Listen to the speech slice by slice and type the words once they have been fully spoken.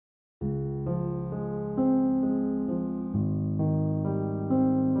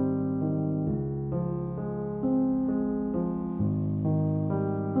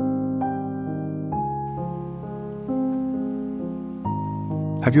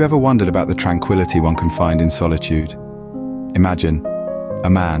Have you ever wondered about the tranquility one can find in solitude? Imagine a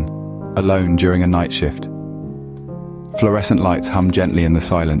man, alone during a night shift. Fluorescent lights hum gently in the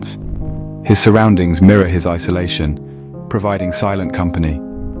silence. His surroundings mirror his isolation, providing silent company.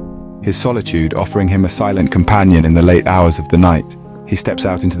 His solitude offering him a silent companion in the late hours of the night. He steps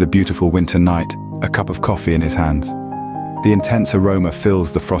out into the beautiful winter night, a cup of coffee in his hands. The intense aroma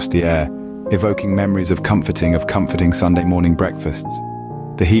fills the frosty air, evoking memories of comforting Sunday morning breakfasts.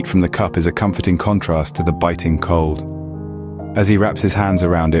 The heat from the cup is a comforting contrast to the biting cold. As he wraps his hands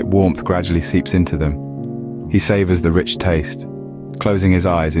around it, warmth gradually seeps into them. He savors the rich taste, closing his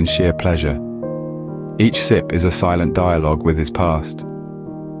eyes in sheer pleasure. Each sip is a silent dialogue with his past.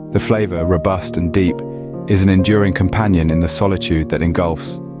 The flavor, robust and deep, is an enduring companion in the solitude that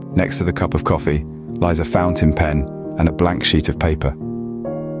engulfs. Next to the cup of coffee lies a fountain pen and a blank sheet of paper.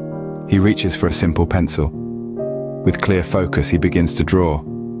 He reaches for a simple pencil. With clear focus, he begins to draw.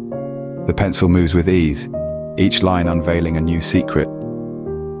 The pencil moves with ease, each line unveiling a new secret.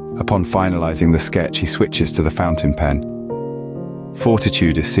 Upon finalizing the sketch, he switches to the fountain pen.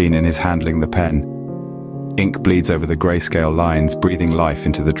 Fortitude is seen in his handling the pen. Ink bleeds over the grayscale lines, breathing life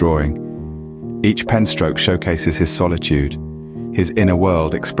into the drawing. Each pen stroke showcases his solitude, his inner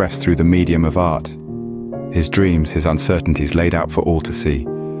world expressed through the medium of art. His dreams, his uncertainties laid out for all to see.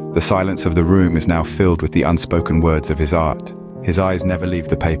 The silence of the room is now filled with the unspoken words of his art. His eyes never leave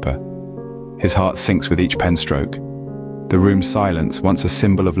the paper. His heart sinks with each pen stroke. The room's silence, once a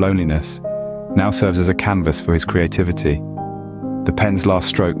symbol of loneliness, now serves as a canvas for his creativity. The pen's last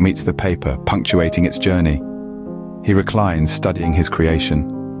stroke meets the paper, punctuating its journey. He reclines, studying his creation.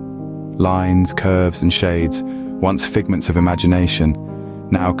 Lines, curves, and shades, once figments of imagination,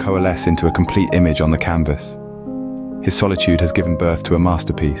 now coalesce into a complete image on the canvas. His solitude has given birth to a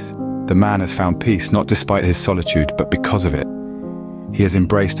masterpiece. The man has found peace not despite his solitude, but because of it. He has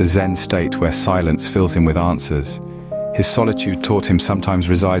embraced a Zen state where silence fills him with answers. His solitude, taught him, sometimes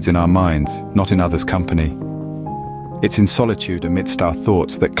resides in our minds, not in others' company. It's in solitude amidst our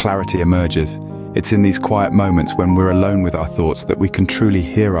thoughts that clarity emerges. It's in these quiet moments when we're alone with our thoughts that we can truly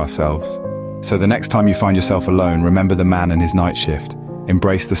hear ourselves. So the next time you find yourself alone, remember the man and his night shift.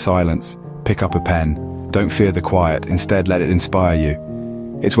 Embrace the silence. Pick up a pen. Don't fear the quiet. Instead, let it inspire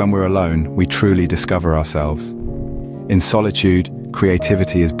you. It's when we're alone, we truly discover ourselves. In solitude,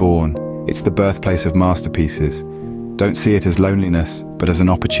 creativity is born. It's the birthplace of masterpieces. Don't see it as loneliness, but as an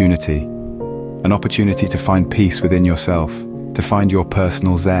opportunity. An opportunity to find peace within yourself, to find your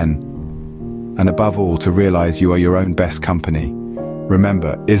personal Zen. And above all, to realize you are your own best company.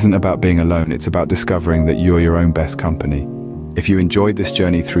 Remember, it isn't about being alone, it's about discovering that you're your own best company. If you enjoyed this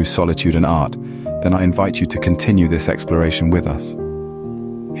journey through solitude and art, then I invite you to continue this exploration with us.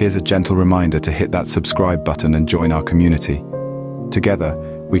 Here's a gentle reminder to hit that subscribe button and join our community. Together,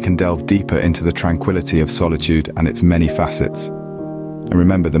 we can delve deeper into the tranquility of solitude and its many facets. And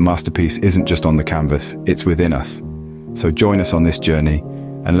remember, the masterpiece isn't just on the canvas, it's within us. So join us on this journey,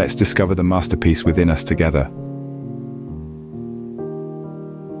 and let's discover the masterpiece within us together.